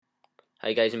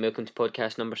Hi guys and welcome to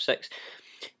podcast number 6.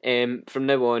 From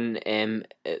now on,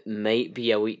 it might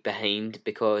be a week behind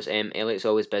because Elliot's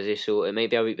always busy, so it might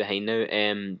be a week behind now.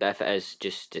 But if it is,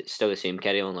 it's still the same.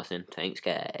 Carry on listening. Thanks,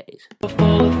 guys. Of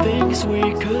all the things we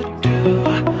could do,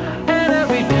 and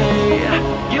every day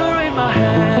you're in my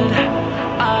head.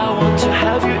 I want to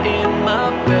have you in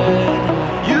my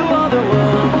bed. You are the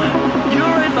one.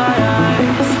 You're in my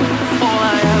eyes. All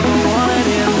I ever wanted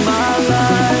in my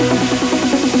life.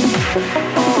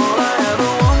 All I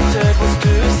ever wanted was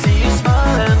to see you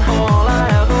smiling. All I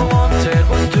ever wanted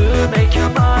was to make you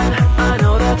mine. I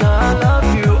know that I love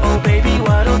you. Oh baby,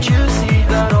 why don't you see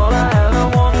that all I ever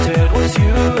wanted was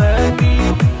you and me.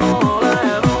 All I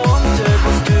ever wanted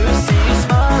was to see you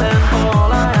smiling.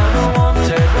 All I ever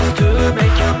wanted was to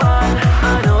make you mine.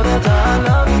 I know that I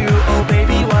love you. Oh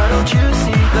baby, why don't you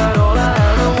see that all I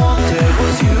ever wanted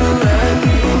was you and me.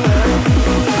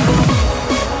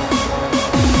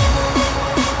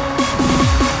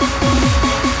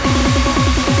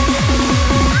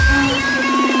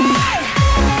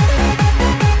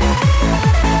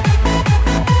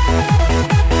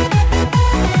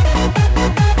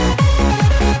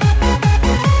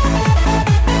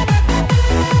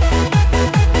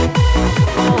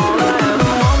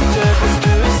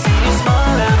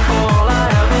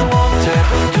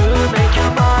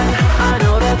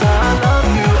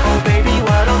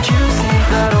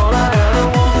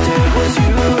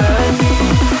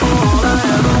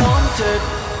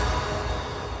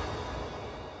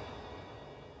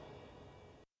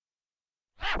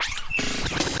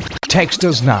 Text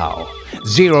us now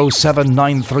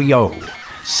 07930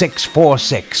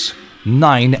 646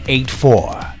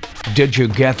 984. Did you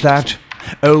get that?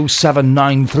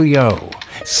 07930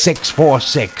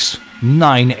 646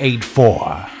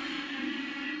 984.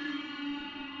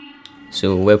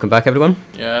 So, welcome back, everyone.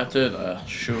 Yeah, I did a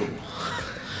show.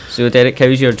 So, Derek,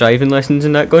 how's your driving lessons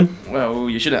and that going? Well,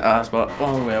 you shouldn't ask, but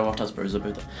what I suppose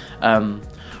about it.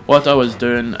 What I was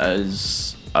doing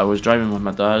is I was driving with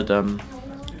my dad.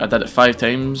 I did it 5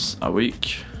 times a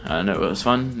week, and it was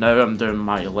fun. Now I'm doing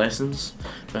my lessons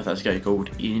with this guy called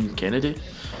Ian Kennedy.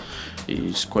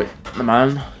 He's quite the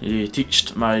man. He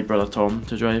taught my brother Tom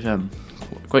to drive him.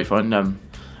 Quite fun.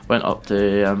 Went up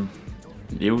to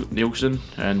Nielsen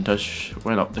and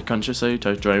went up the countryside,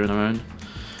 driving around,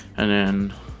 and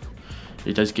then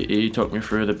he took me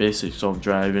through the basics of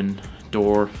driving,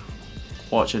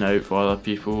 watching out for other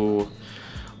people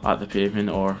at the pavement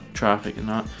or traffic and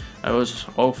that. It was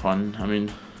all fun. I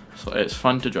mean, so it's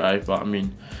fun to drive, but I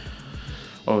mean,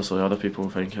 obviously other people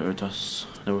think they would just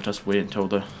wait until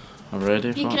they're ready.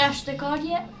 Have you crashed the car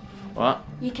yet? What?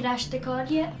 You crashed the car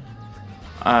yet?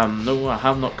 No, I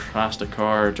have not crashed a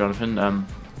car, Jonathan.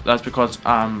 That's because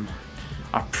I'm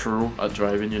a pro at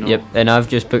driving, you know. Yep, and I've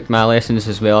just booked my lessons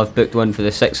as well. I've booked one for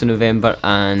the 6th of November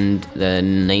and the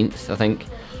 9th, I think.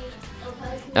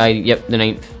 Yep, the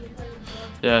 9th.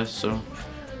 Yeah, so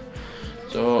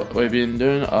what we've been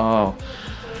doing, a lot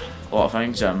of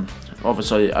things.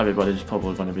 Obviously everybody's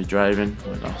probably going to be driving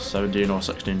when they're 17 or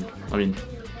 16,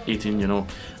 18, you know.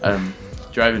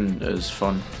 Driving is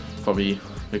fun for me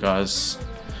because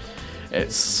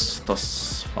it's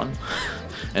just fun.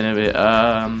 Anyway,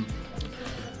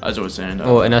 as I was saying...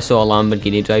 and I saw a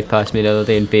Lamborghini drive past me the other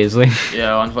day in Paisley.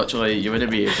 Yeah, unfortunately you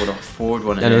wouldn't be able to afford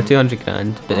one of I know, them. 200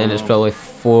 grand, but then it's probably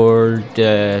four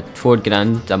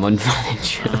grand a month on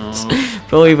insurance.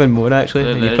 Probably even more actually.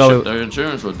 The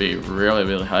insurance would be really,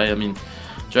 really high. I mean,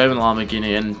 driving a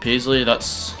Lamborghini in Paisley,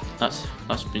 that's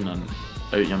been out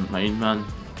of your mind, man.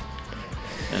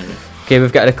 Anyway. Okay,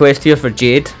 we've got a request here for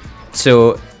Jade.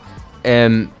 So,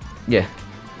 yeah.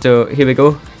 So here we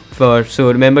go. So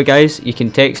remember, guys, you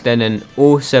can text in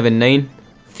 079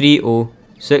 30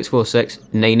 646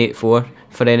 984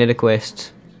 for any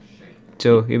requests.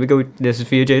 So here we go. This is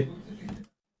for you, Jade.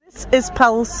 This is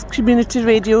Pulse Community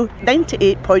Radio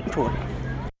 98.4.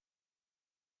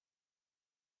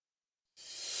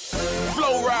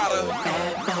 Flow Rider.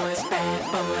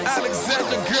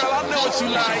 Alexander, girl, I know what you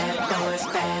like.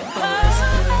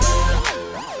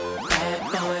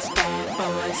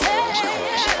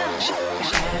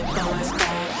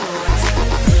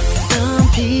 Some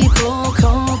people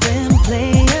call them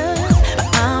players,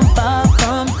 but I'm far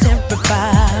from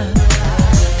terrified.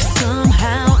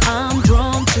 Somehow I'm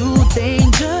drawn to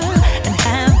danger and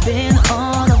have been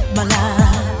all of my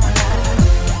life.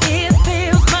 It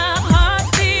feels my heart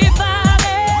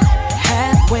divided,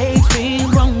 halfway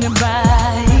between wrong and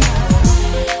right.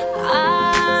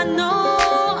 I know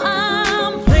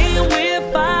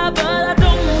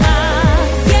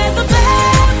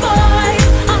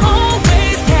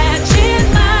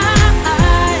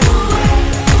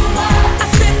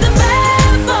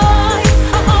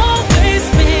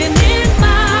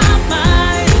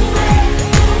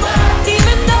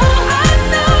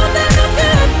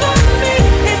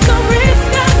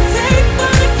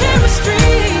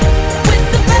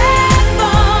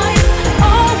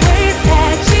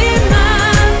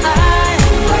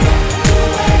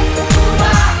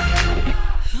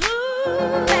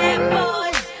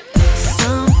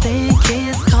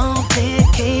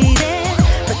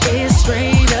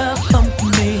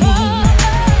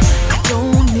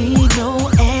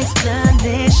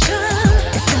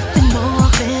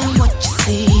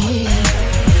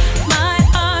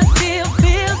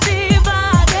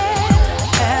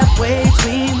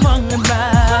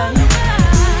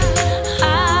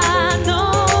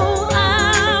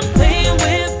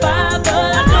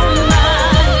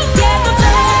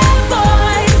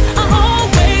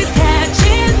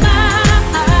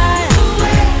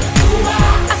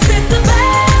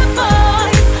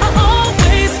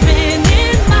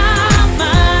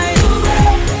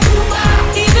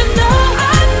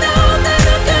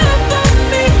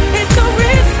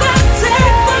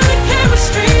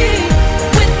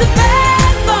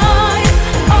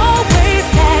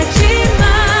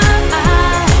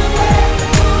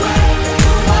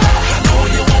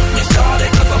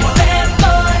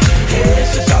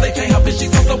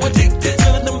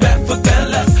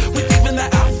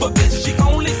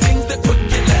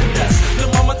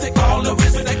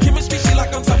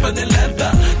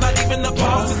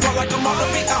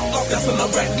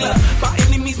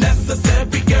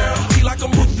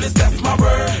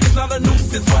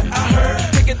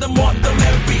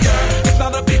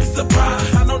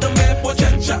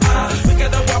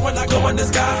the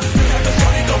sky. You have a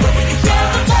shorty go wherever you fly.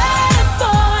 The bad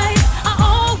boys are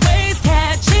always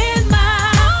catching my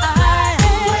eye.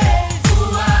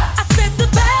 I said the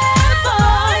bad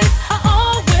boys are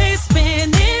always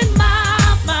spinning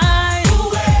my mind.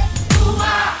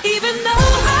 Even though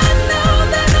I know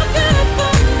they're not good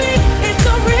for me, it's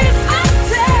a risk I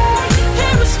take.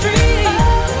 Chemistry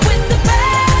with the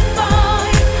bad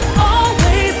boys,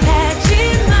 always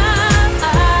catching my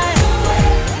eye.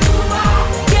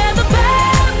 Yeah, the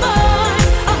bad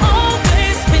boys are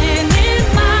always spinning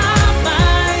my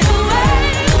mind.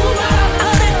 I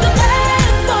said the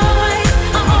bad boys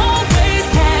are always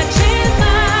catching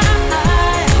my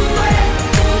eye.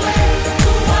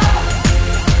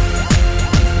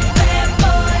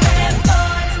 Bad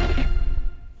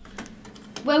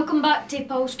boys. Welcome back to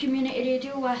Pulse Community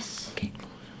Radio with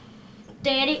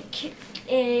Derek,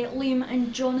 Liam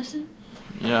and Jonathan.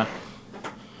 Yeah.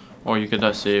 Or you could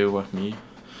just say with me.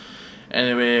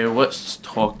 Anyway, let's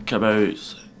talk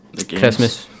about the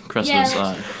games. Christmas,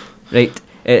 Yeah. Right,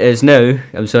 it is now.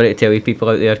 I'm sorry to tell you people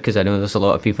out there because I know there's a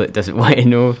lot of people that doesn't want to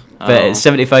know, but Oh. it's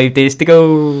 75 days to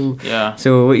go. Yeah.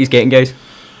 So what are you getting, guys?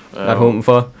 Are hoping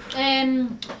for?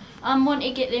 I'm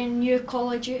wanting to get the new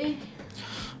Call of Duty.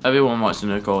 Everyone wants the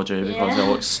new Call of Duty because Yeah. it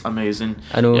looks amazing.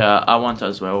 I know. Yeah, I want it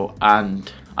as well,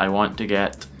 and I want to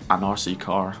get an RC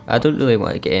car. I don't really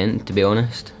want to get in, to be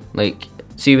honest. Like,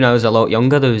 see, when I was a lot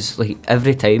younger, there was like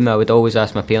every time I would always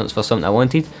ask my parents for something I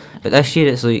wanted. But this year,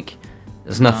 it's like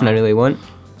there's nothing I really want.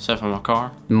 Except for my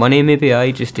car. Money, maybe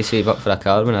just to save up for a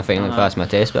car when I finally Uh-huh. pass my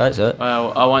test. But that's it.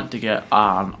 Well, I want to get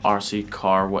an RC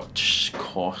car which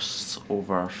costs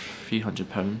over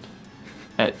 £300.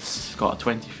 It's got a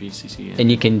 23cc in it.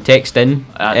 And you can text in,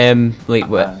 like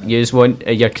what yous want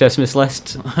your Christmas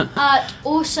list. At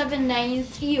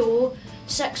 07930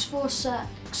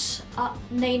 646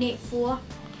 984.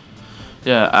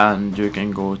 Yeah, and you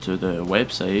can go to the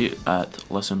website at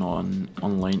listen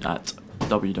online at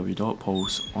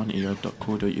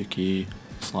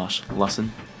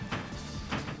www.pulseonair.co.uk/listen.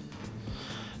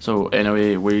 So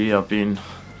anyway, we have been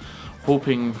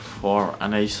hoping for a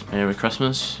nice Merry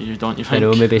Christmas. Don't you I think?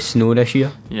 know, maybe snow this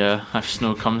year. Yeah, if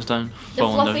snow comes down, The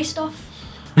falling fluffy down. stuff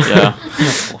Yeah,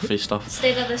 fluffy stuff.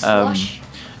 instead of the slush.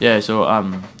 Yeah, so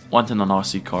wanting an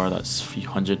RC car that's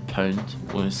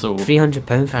 £300. So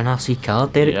 £300 for an RC car,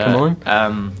 Derek. yeah, Come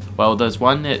on. Well, there's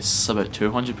one that's about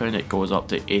 £200. It goes up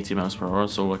to 80 miles per hour,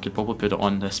 so I could probably put it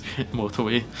on this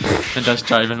motorway and just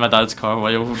drive in my dad's car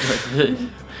while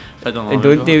And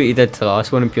don't do what you did to the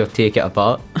last one and pure take it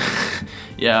apart.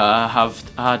 Yeah, I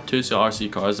had two RC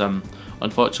cars.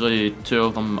 Unfortunately, two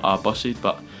of them are busted,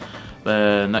 but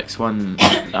the next one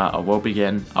I will be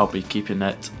getting, I'll be keeping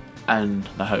it in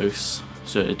the house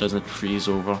so it doesn't freeze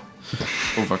over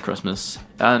Christmas.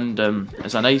 And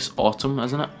it's a nice autumn,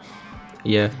 isn't it?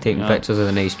 Yeah, taking Yeah. pictures of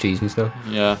the nice trees and stuff.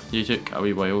 Yeah, you took a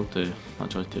wee while to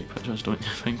actually take pictures, don't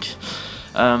you think?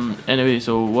 Anyway,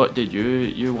 so what did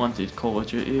you wanted Call of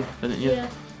Duty, didn't you? Yeah.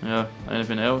 Yeah.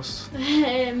 Anything else?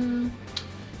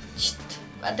 Just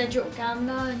a digital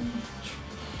camera and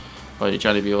Are you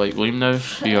trying to be like Liam now?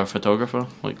 Be a photographer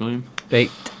like Liam? Right,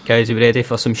 guys, are we ready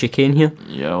for some chicane here?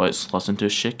 Yeah, let's listen to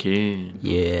Chicane.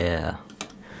 Yeah.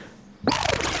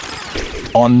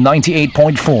 On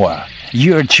 98.4,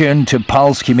 you're tuned to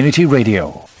Pulse Community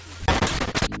Radio.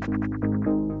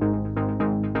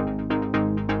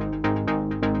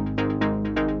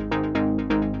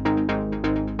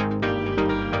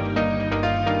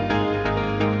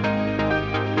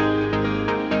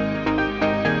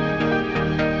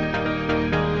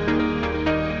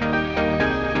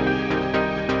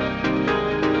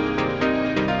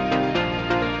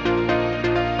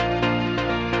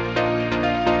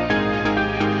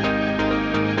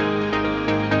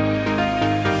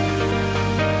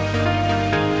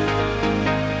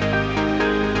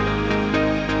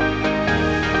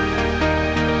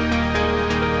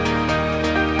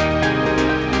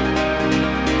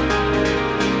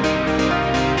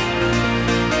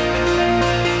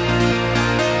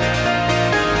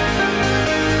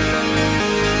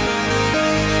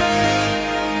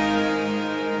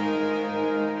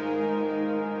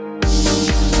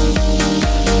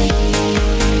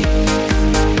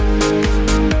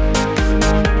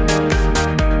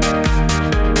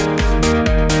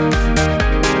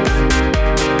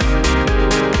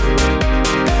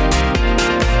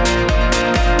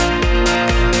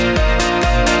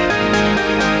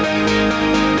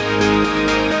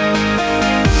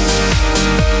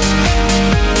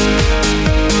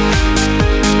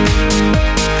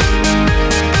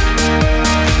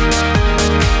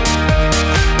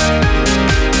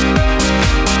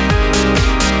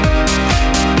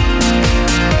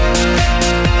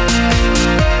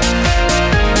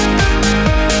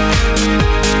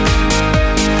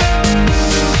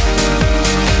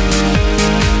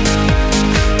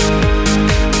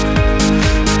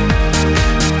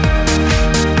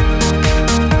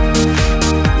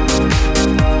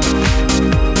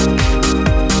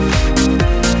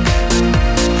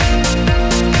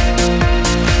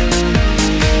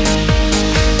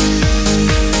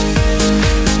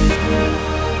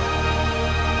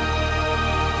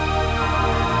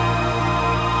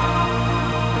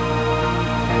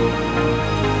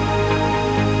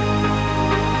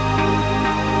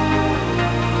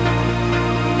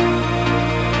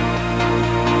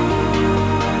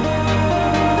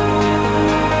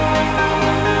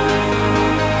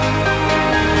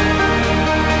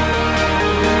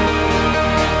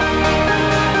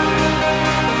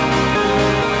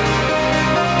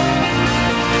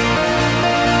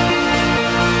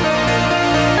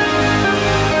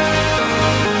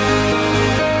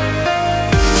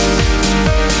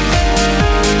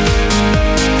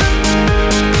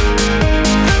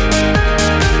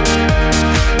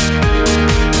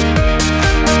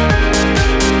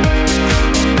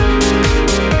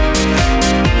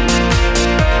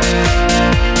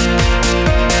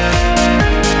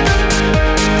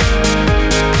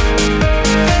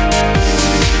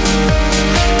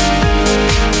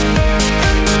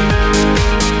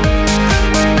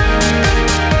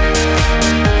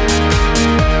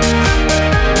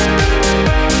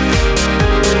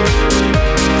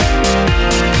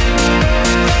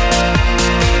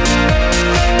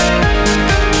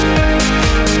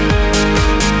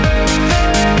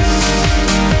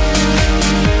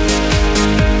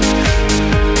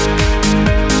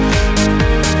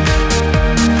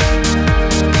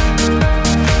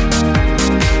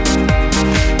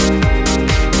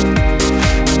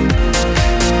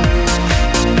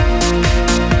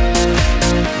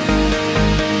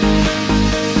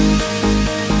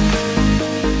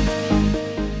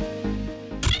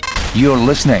 You're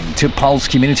listening to Pulse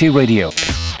Community Radio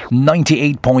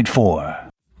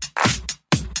 98.4.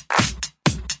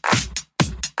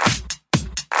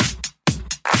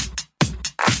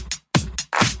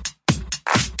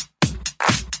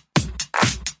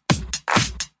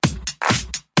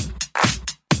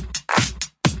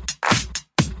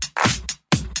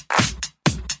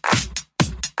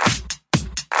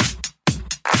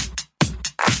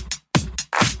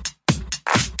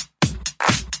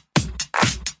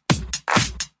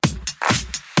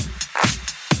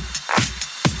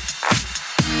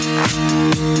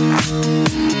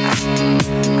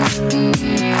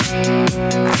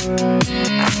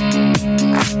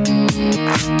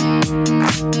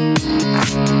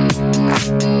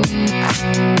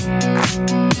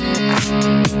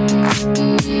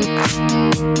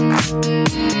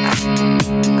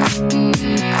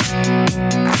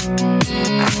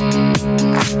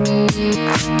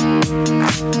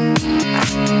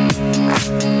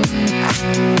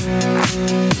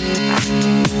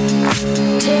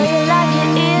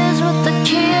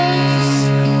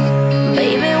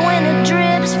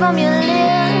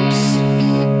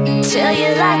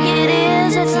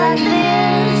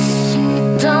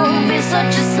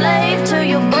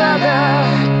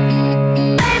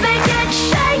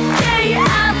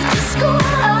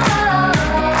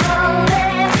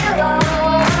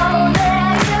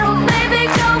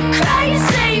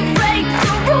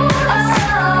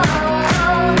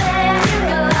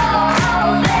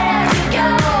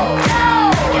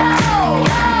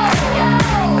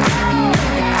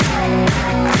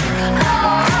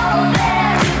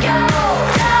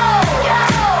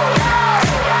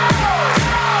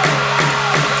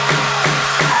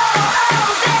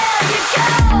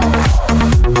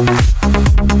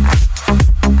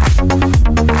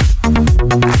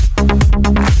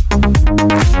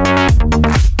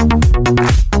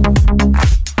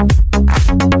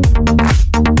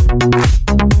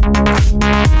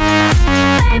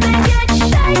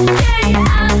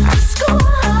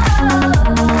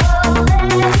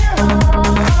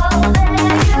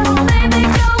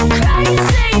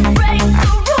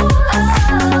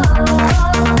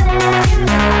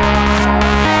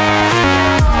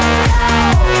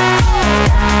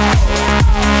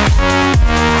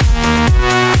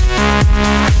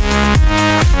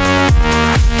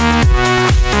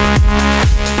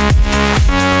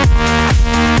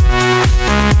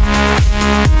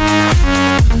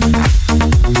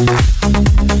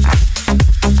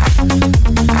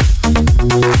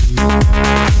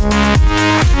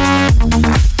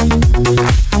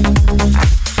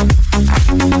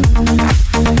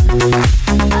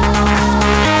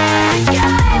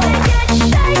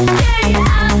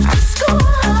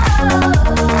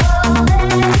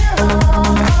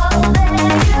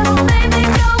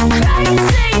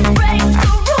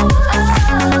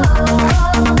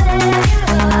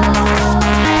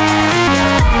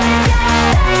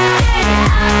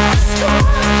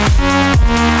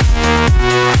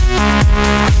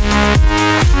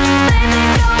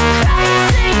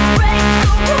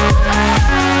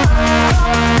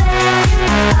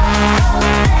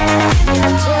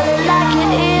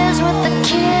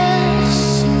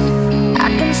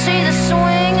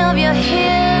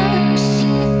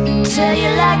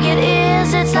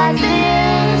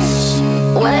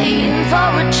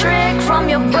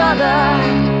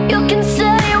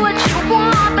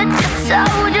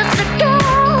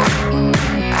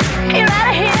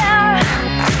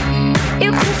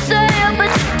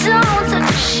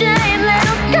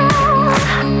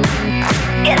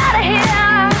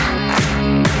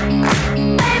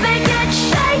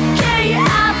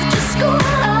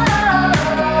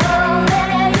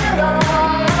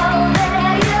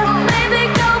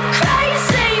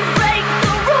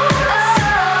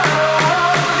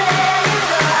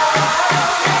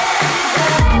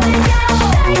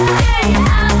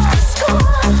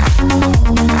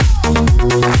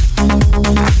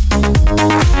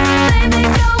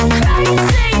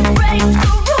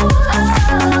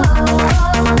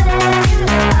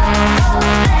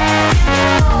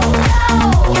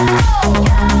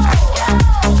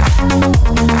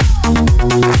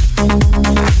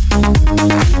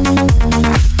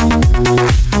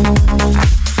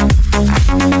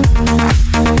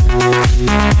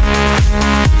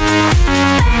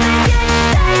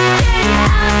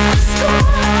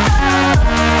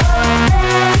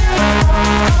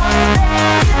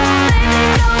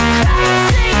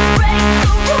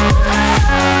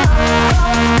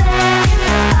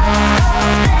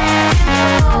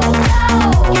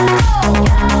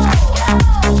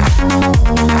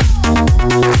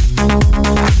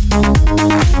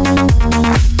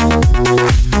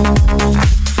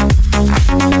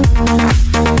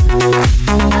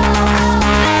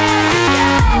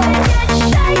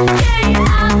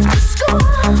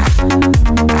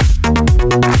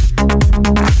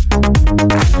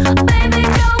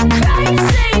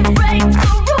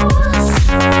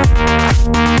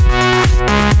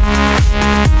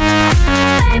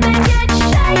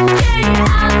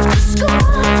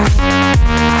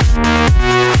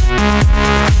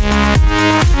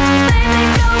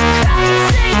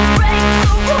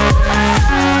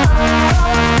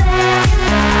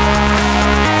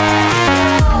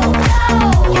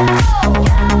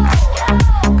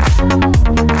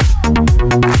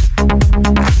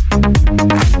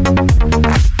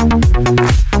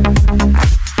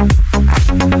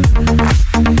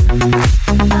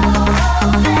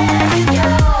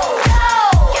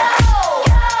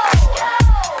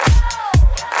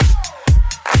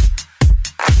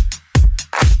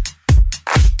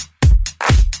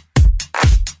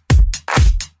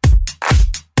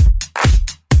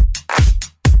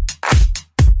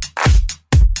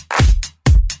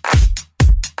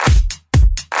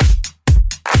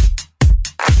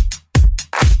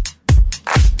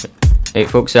 Right,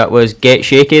 folks, that was Get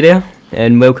Shaky there,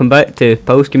 and welcome back to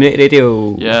Pulse Community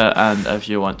Radio. Yeah, and if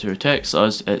you want to text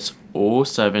us, it's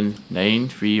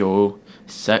 07930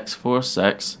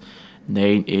 646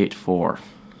 984.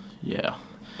 Yeah.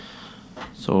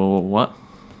 So what?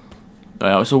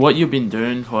 So what you've been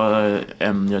doing for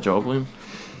your job, Liam?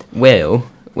 Well,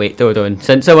 wait, hold on.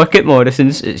 Since I work at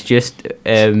Morrison's, it's just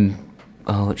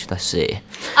what should I say?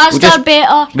 Asda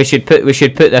better. We should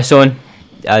put this on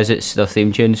as it's the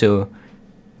theme tune. So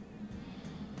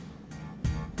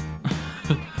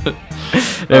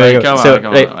there we go. Come So on.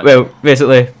 right, well,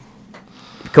 basically,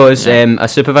 because a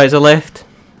supervisor left.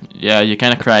 Yeah, you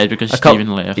kind of cried because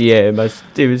Stephen left. Yeah,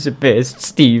 it was the best,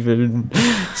 Stephen.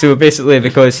 So basically,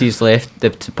 because he's left,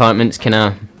 the department's kind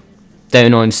of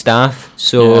down on staff.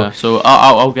 So yeah, so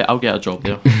I'll get a job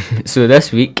there. So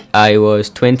this week I was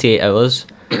 28 hours.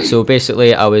 So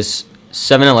basically, I was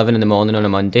 7:11 in the morning on a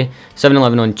Monday,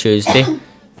 7:11 on Tuesday,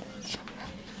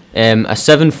 a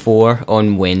 7:4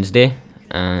 on Wednesday,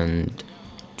 and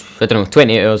I don't know,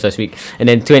 28 hours this week, and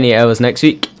then 28 hours next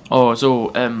week. Oh,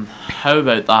 so how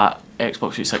about that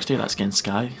Xbox 360? That's against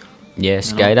Sky. Yeah,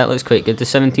 Sky, that looks quite good. The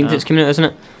 17th it's coming out, isn't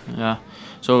it? Yeah.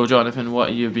 So Jonathan, what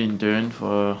have you been doing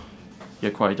for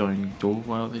your Kwai-Dong Do?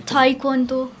 What are they called?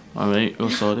 Taekwondo. Alright, oh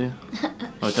sorry.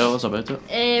 Tell us about it.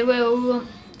 Well,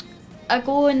 I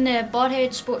go in the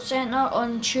Barhead Sports Centre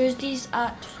on Tuesdays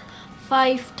at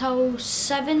 5 till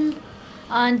 7,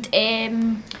 and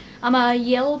I'm a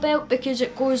yellow belt because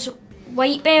it goes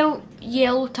white belt,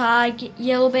 yellow tag,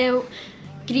 yellow belt,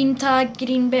 green tag,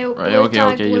 green belt, Right, blue okay,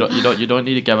 tag, okay. blue You don't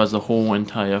need to give us the whole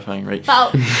entire thing, right?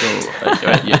 But So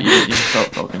right, you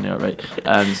stop talking there, right?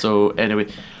 So anyway,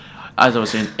 as I was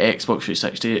saying, Xbox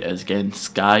 360 is getting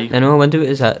Sky. I know, I wonder what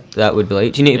is that would be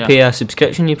like. Do you need to pay a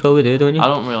subscription? You probably do, don't you? I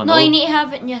don't really know. no, you need to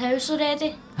have it in your house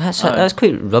already. That's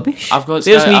quite rubbish. I've got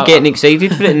There's Sky, me getting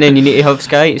excited for it, and then you need to have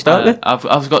Sky to start with.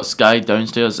 I've got Sky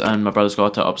downstairs and my brother's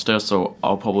got it upstairs, so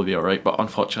I'll probably be alright. But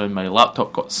unfortunately, my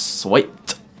laptop got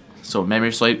swiped, so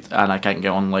memory swiped, and I can't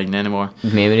get online anymore.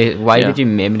 Why did you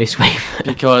memory swipe?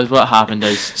 Because what happened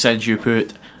is, since you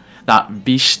put that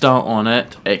Vista on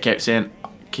it, it kept saying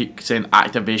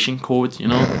activation code, you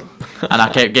know, and I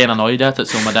kept getting annoyed at it.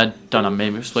 So my dad done a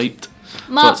memory swiped,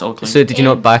 so it's all clean. So did you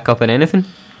not back up on anything?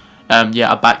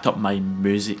 Yeah, I backed up my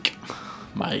music,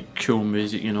 my cool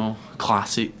music, you know,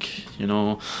 classic, you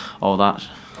know, all that.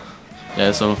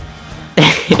 Yeah, so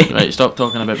right, stop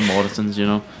talking about Morrison's, you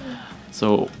know.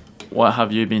 So, what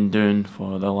have you been doing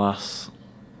for the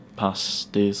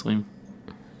past days, Liam?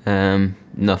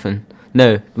 Nothing.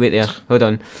 No, wait there. Hold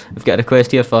on. I've got a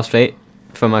request here first, right,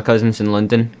 from my cousins in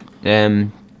London.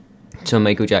 So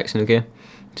Michael Jackson, okay.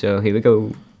 So here we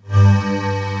go.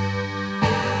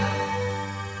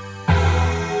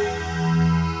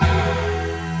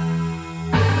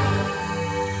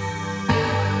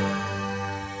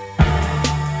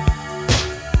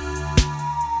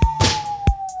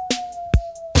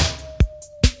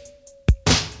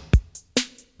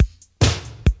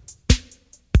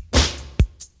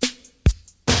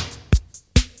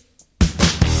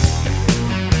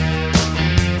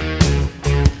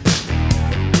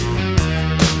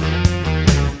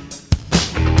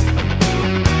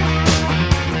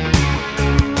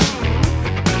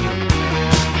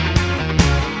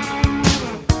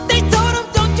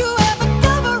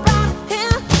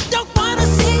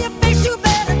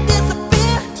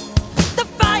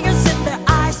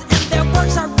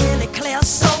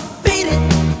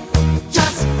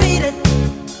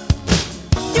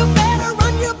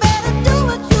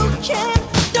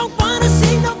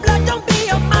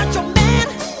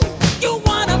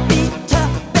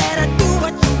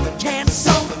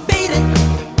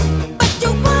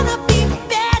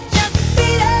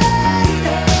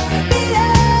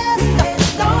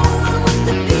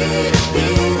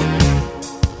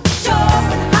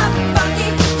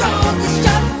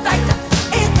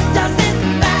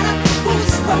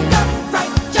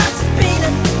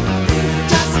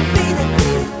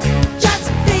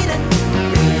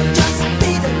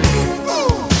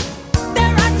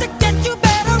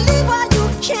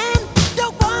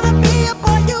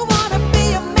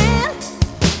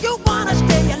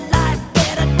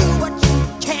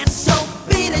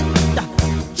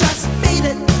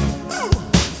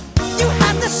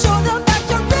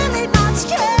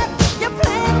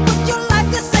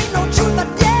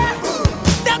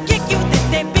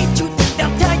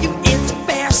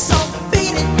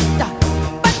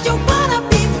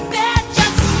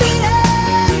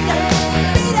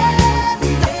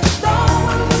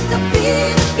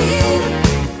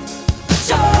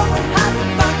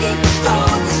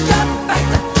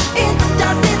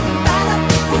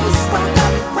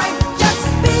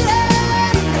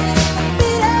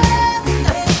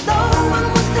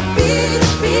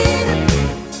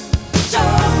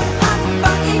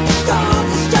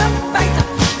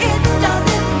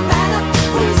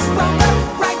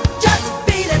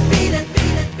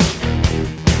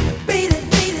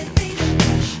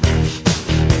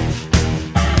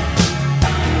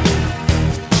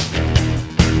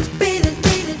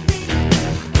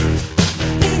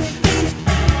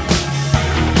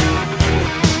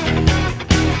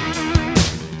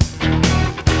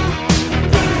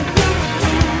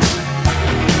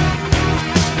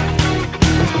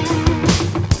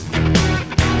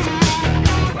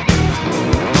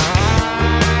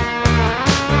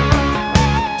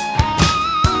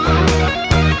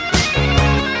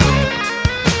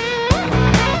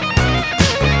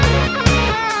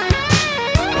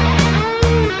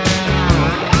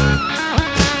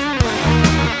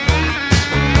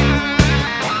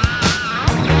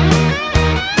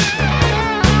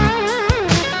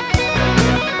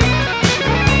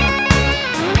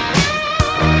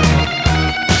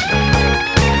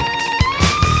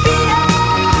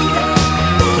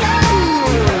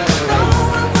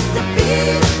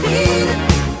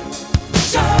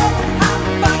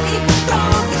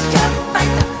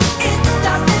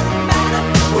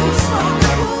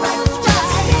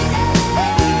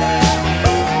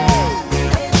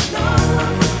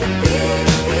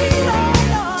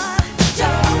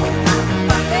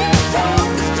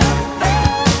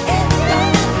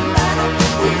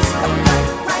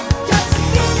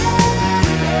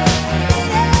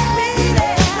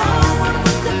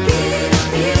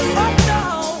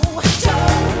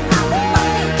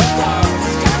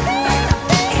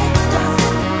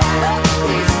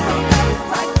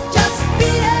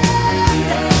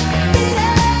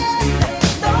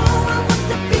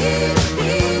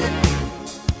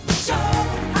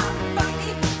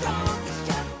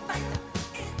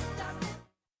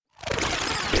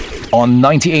 on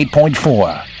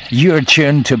 98.4. You're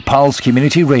tuned to Pulse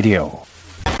Community Radio.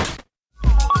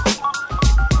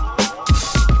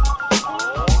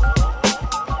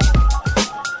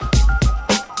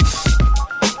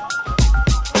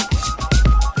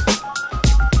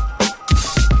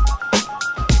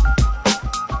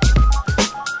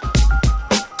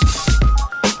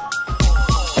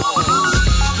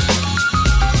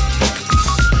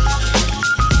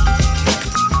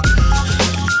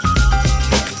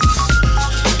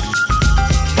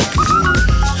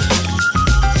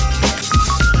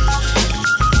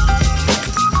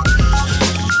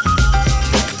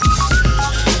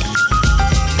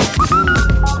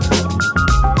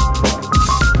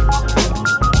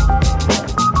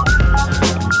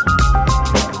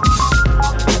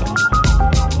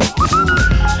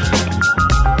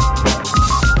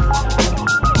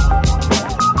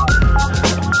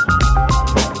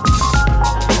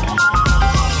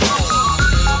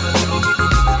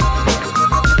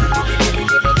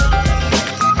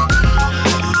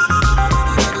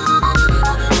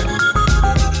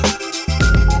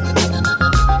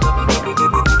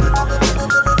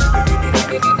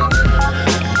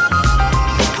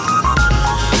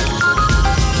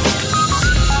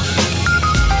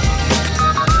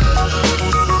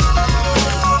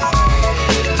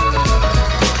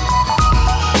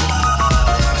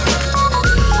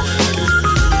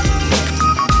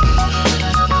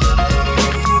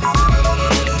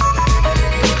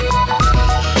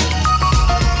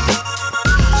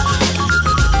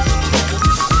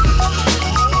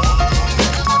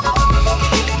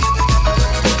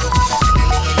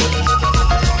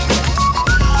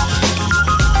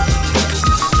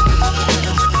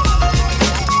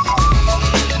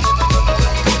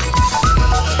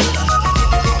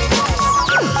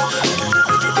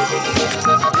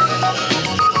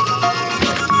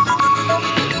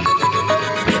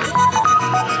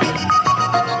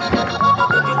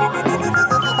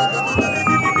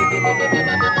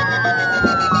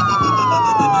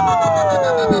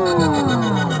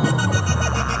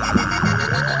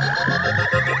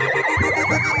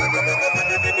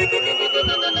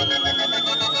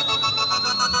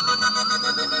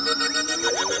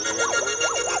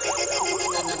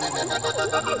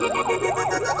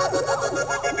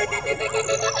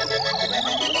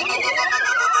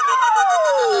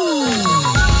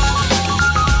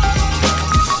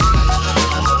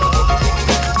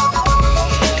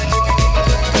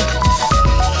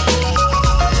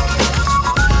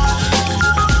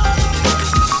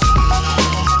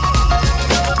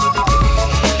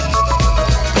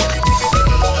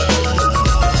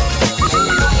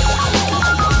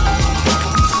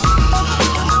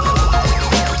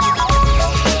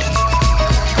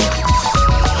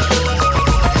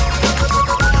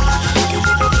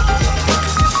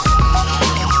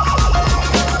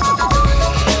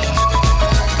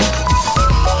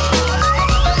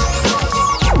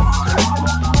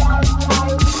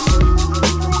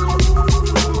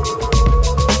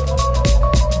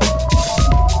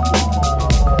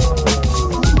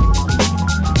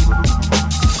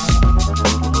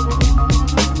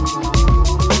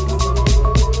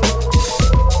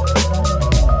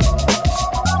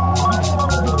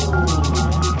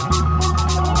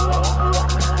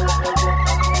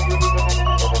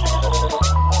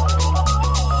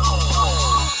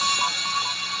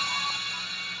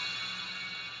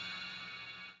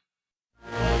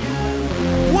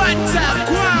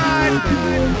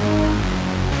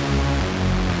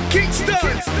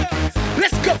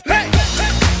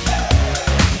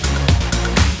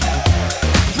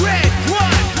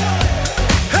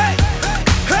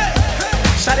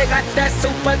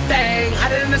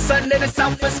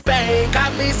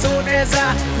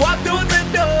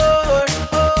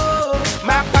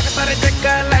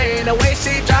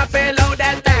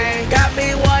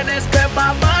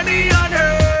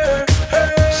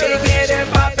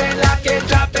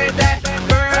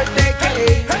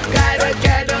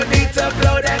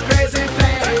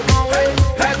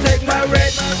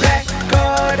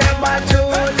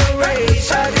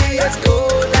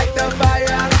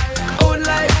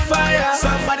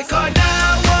 Somebody call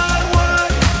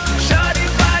 911. Shawty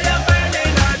fire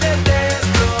burning on the dance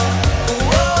floor.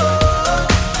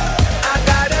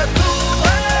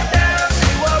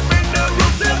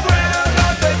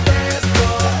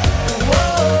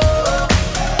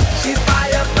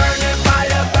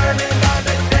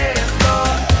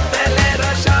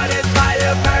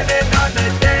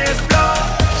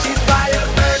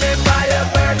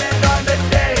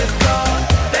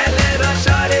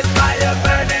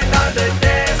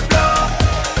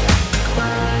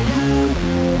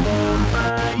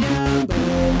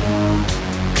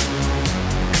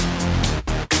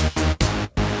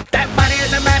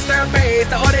 pound pace.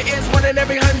 The order is 1 in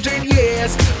every 100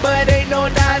 years. But ain't no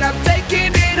doubt I'm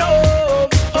taking it home.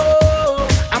 Oh,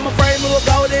 I'm a frame of a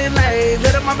golden lane.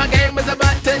 Little mama game is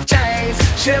about to change.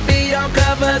 She'll be on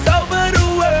covers over the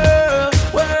world.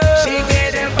 She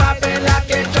getting poppin',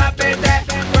 lockin', droppin' that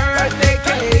birthday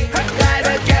cake. Got a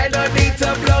candle, need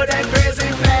to blow that crazy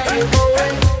flame.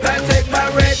 I take my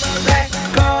red, black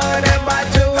card and my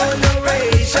jewelry.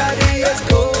 Shawty is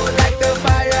cool like the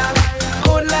fire,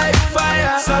 cool like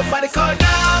fire. Somebody call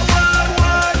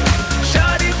 911.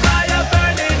 Shawty fire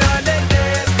burning on the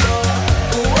dance floor.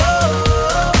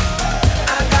 Whoa,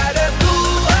 I gotta do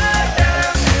her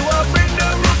dance. She will bring the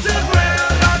roof to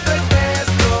ground on the dance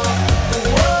floor.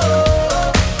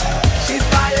 Whoa, she's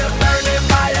fire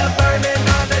burning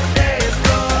on the dance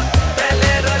floor. That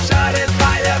little shawty's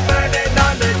fire burning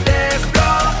on the dance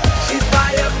floor. She's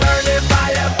fire burning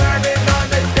on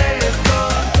the dance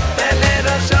floor. That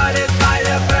little shawty's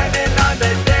fire burning on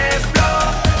the dance floor.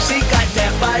 She got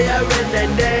that fire in the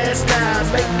dance now.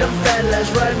 Make them fellas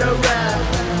run around.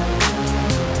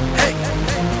 Hey,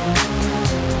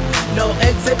 no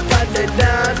exit from the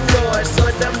dance floor, so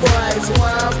them boys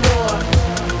want more.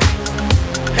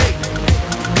 Hey,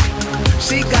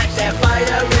 she got that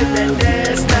fire in the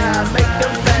dance now. Make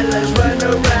them fellas run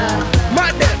around. My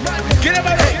damn, get up,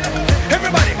 hey,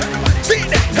 everybody, see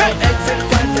that. No exit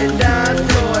from the dance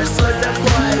floor, so them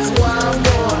boys want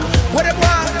more. What it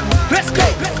want? Let's go.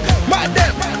 My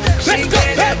damn, let's go. She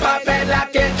get it poppin',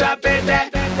 lockin', droppin' that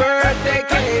birthday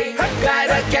cake. Got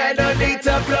a candle, need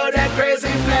to blow that crazy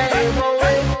flame.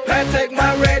 I take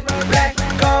my red, black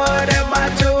card and my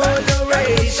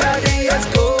jewelry. Shawty is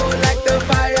cool like the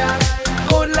fire,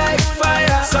 cool like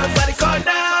fire. Somebody call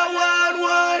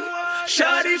 911.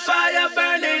 Shawty fire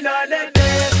burning on the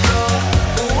dance floor.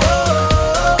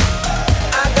 Whoa,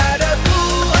 I gotta do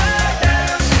her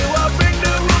dance. She will bring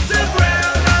the roof to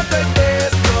ground on the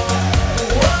dance floor.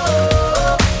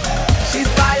 Whoa, she's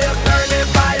fire burning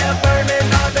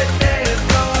on the dance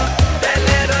floor. That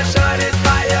little shorty's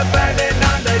fire burning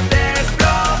on the dance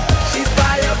floor. She's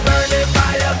fire burning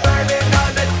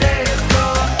on the dance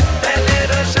floor. That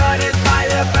little shorty's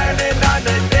fire burning on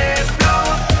the dance floor.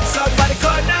 Somebody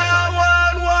call 911.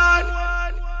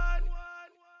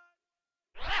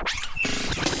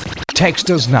 Text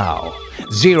us now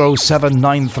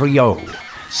 07930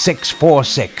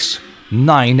 646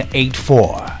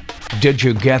 984. Did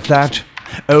you get that?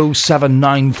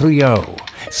 07930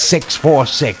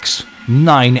 646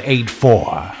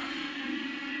 984.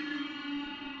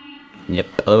 Yep.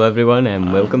 Hello everyone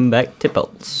and welcome back to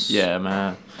Pulse. Yeah,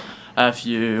 man. If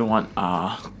you want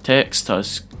a text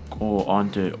us, go on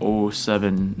to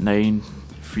 07930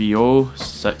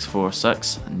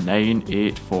 646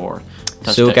 984.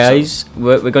 So guys,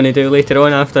 what we're going to do later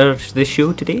on after the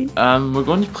show today? We're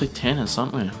going to play tennis,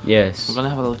 aren't we? Yes. We're going to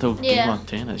have a little game of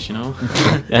tennis, you know?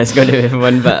 That's going to be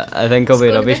fun, but I think I'll be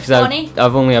rubbish because funny.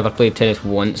 I've only ever played tennis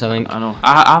once, I think. I know.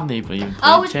 I've never even played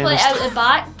I always tennis. play it out the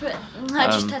back, but I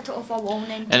just hit it off a wall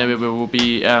and then. Anyway, we will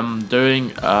be doing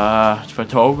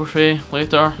photography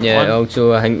later. Yeah, on.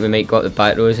 also I think we might go up the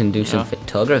back rows and do some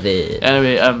photography.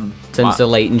 Anyway, since the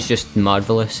lighting's just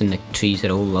marvellous and the trees are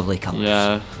all lovely colours.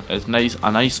 Yeah, it's nice,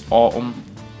 a nice autumn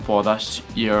for this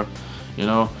year, you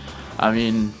know. I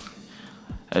mean,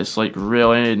 it's like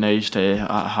really nice to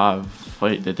have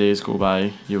like the days go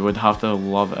by. You would have to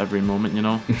love every moment, you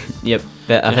know. Yep,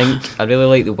 but I think I really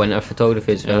like the winter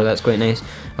photography as well. Yeah. That's quite nice.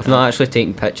 I've not actually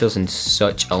taken pictures in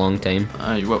such a long time.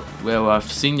 Well,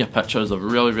 I've seen your pictures. They're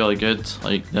really, really good.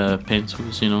 Like the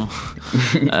pencils, you know.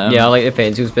 Yeah, I like the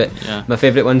pencils, but Yeah. my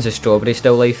favourite one's the strawberry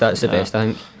still life. That's the Yeah. best, I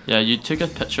think. Yeah, you took a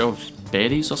picture of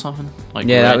berries or something. Like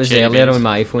Yeah, red that was cherry earlier berries. on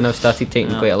my iPhone. I've started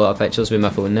taking Yeah. quite a lot of pictures with my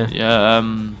phone now. Yeah,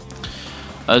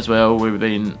 as well, we've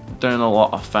been doing a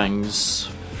lot of things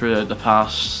through the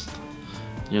past,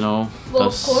 you know. Well,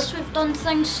 of this- course we've done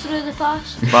things through the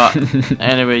past. But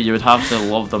anyway, you would have to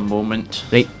love the moment.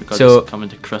 Right, Because so- it's coming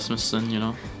to Christmas soon, you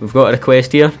know. We've got a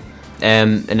request here,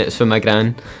 and it's from my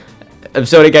gran. I'm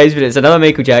sorry guys, but it's another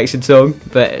Michael Jackson song,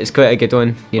 but it's quite a good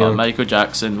one, you But know. Michael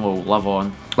Jackson will live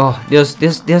on. Oh, there's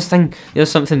something.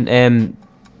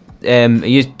 Do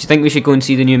you think we should go and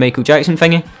see the new Michael Jackson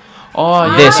thingy? Oh,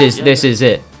 yeah. This is yeah. this is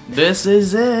it. This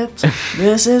is it.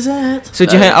 This is it. So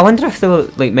do you think, I wonder if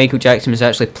like Michael Jackson was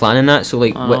actually planning that. So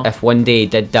like, I know. if one day he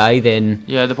did die, then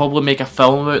Yeah, they'll probably make a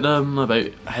film about them, about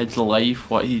his life,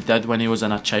 what he did when he was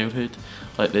in a childhood.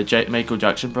 Like the Michael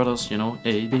Jackson brothers, you know,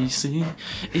 ABC,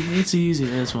 it's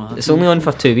easy as one. it's only on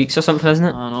for 2 weeks or something, isn't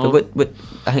it? I know. But what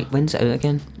I think when's it out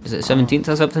again? Is it 17th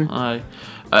or something? Aye.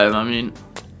 I mean,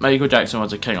 Michael Jackson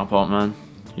was a king of pop, man.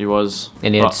 He was.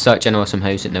 And he had But- such an awesome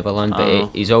house at Neverland, I but know.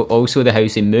 he's also the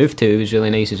house he moved to was really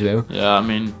nice as well. Yeah, I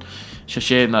mean, it's a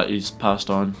shame that he's passed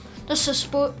on.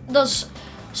 There's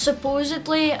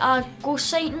supposedly a ghost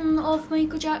sighting of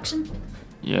Michael Jackson.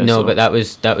 Yeah. No, so- but that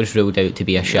was ruled out to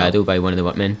be a shadow by one of the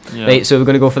workmen. Yeah. Right, so we're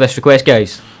going to go for this request,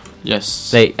 guys.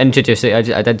 Yes. Right, introduce it.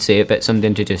 I did say it, but somebody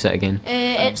introduce it again.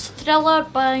 It's Thriller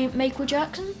by Michael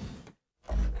Jackson.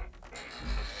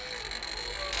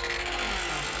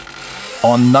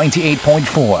 On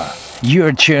 98.4,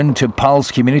 you're tuned to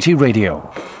Pulse Community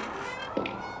Radio.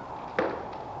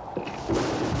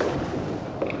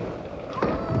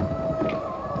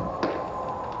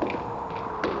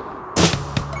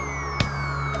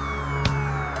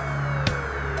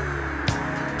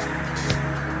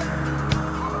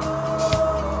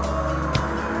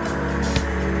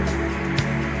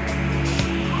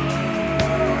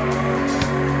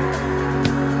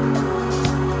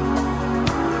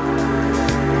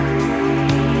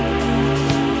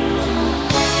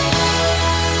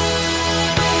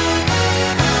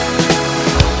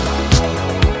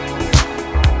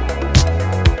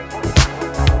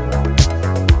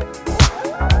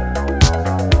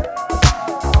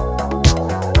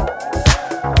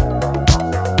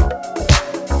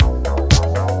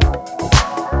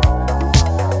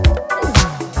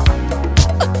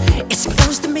 It's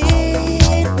close to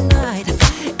midnight.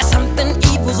 Something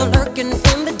evil's lurking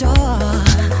in the dark.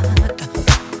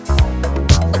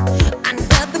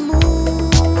 Under the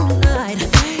moonlight,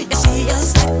 you see a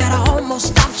sight that almost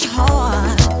stops your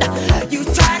heart. You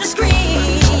try to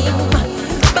scream,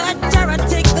 but terror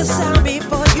takes the sound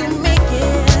before you make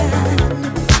it.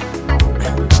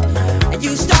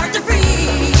 You start to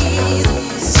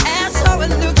freeze as horror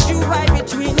looks you right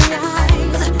between the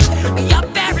eyes. You're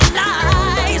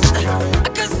paralyzed,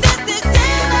 'cause this is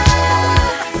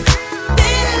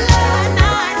Thriller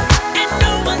night, and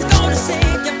no one's gonna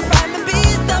save you from the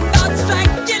beast about to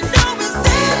strike. You know it's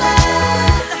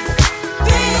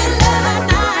Thriller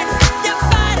night. You're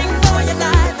fighting for your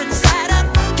life inside a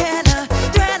killer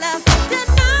thriller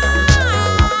tonight.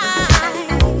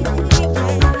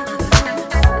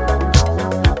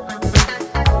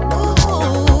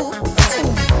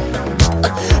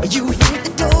 You hear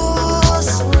the door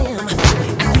slam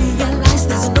and realize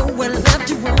there's nowhere left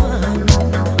to run.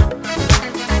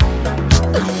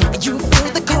 You feel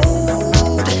the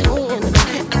cold hand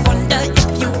and wonder if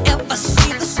you ever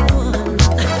see the sun.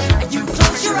 You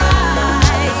close your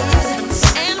eyes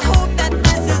and hope that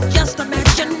this is just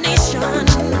imagination,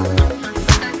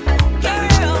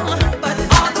 girl. But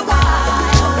all the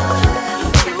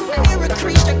while, you hear a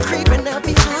creature creeping up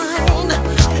behind.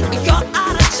 You're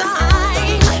out of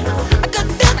time. 'Cause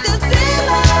this is Thriller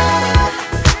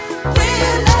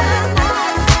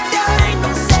night. There ain't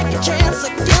no second chance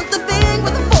against the thing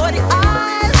with the 40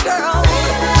 eyes, girl.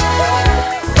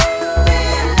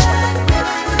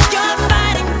 You're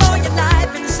fighting for your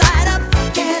life inside a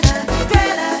killer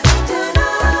thriller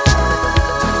tonight.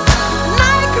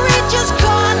 Night creatures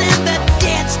calling, the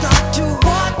dead start to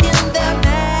walk in their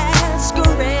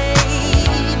masquerade.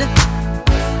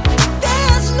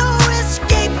 There's no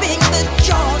escaping the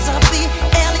jaws of the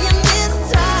alien this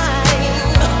time.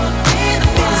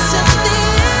 This is the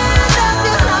end of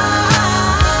your life.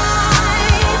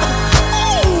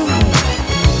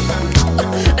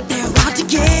 They're out to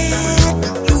get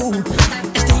you.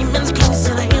 There's demons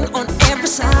closing in on every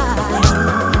side.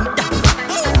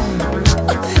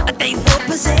 They will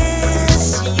possess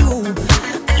you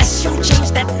unless you change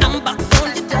that number on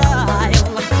your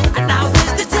dial. And now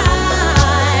is the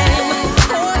time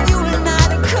for you and I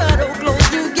to cuddle close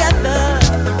together.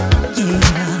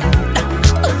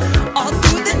 Yeah, all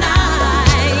through the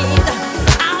night,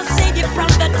 I'll save you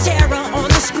from the terror on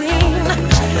the screen.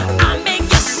 I'll make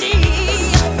you see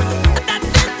that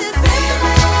this is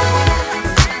Thriller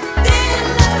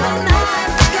night.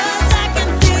 'Cause I can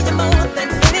feel you more than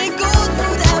any gold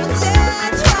mood I've ever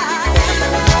tried.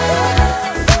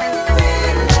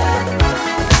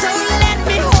 So let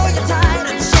me hold you tight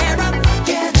and share up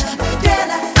together.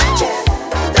 Thriller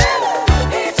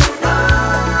here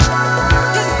tonight.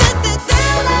 'Cause this is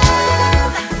Thriller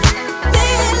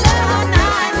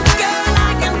night. Girl,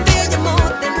 I can feel you more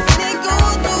than any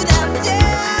gold mood I've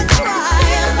ever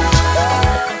tried.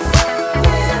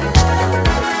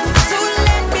 So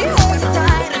let me hold you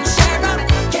tight and share up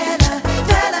together.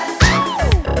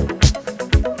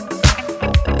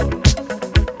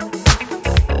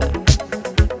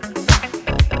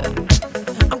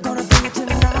 I'm gonna be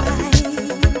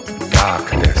tonight.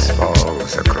 Darkness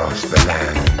falls across the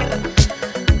land.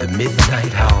 The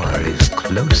midnight hour is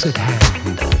close at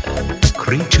hand.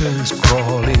 Creatures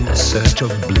crawl in search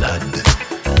of blood.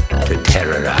 to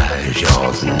terrorize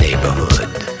y'all's neighborhood.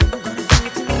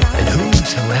 And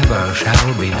whosoever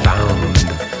shall be found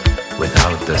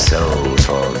without the soul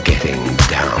for getting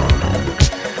down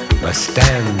must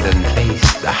stand and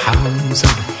face the hounds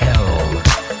of hell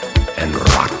and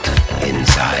rot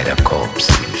inside a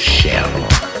corpse's shell.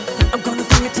 I'm gonna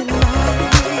do it tonight.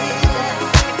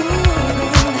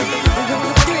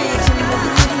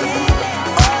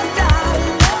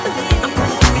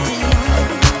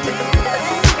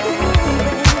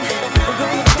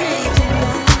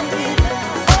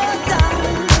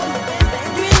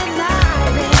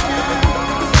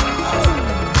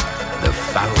 The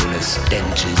foulest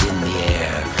stench is in the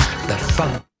air. The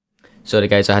funk. Sorry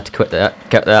guys, I had to cut that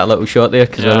a little short there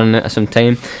because Yeah. we're running out of some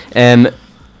time.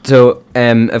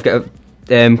 I've got,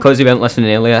 because we weren't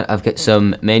listening earlier, I've got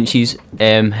some mentions.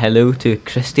 Hello to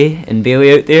Christy and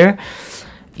Bailey out there.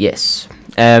 Yes.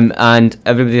 And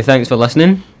everybody, thanks for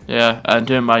listening. Yeah, and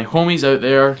to my homies out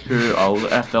there who are,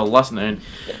 if they're listening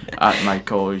at my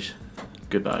college,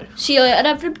 goodbye. See you later,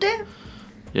 everybody.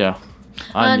 Yeah.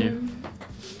 And you. And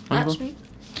that's me.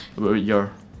 Well,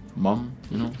 your mum,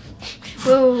 you know.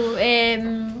 Well, I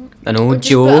know, we'll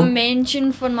just put a Joe.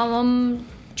 mention for my mum,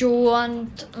 Joe, and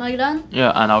my gran.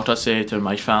 Yeah, and I'll just say to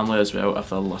my family as well if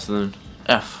they're listening.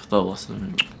 If they're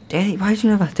listening. Derek, why do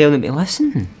you never tell them to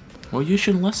listen? Well, you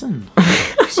should listen.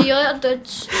 See you later,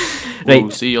 dudes. Right.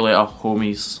 We'll see you later,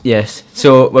 homies. Yes.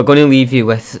 So we're going to leave you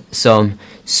with some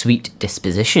Sweet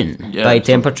Disposition Yeah, by so-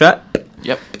 Temper Trap.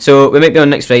 Yep. So we might be on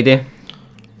next Friday,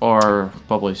 Or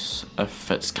probably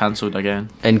if it's cancelled again.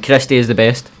 and Christy is the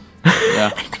best.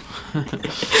 Yeah.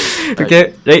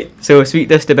 Okay, right. So Sweet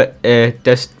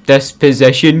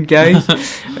Disposition, guys.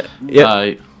 Yep.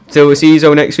 Bye. So we'll see you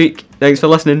all next week. Thanks for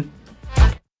listening.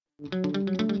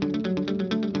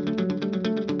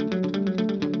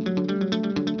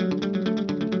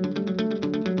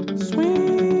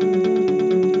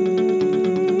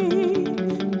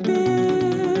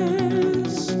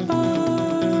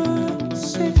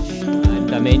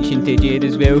 And I mentioned to Jade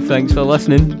as well. Thanks for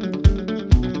listening.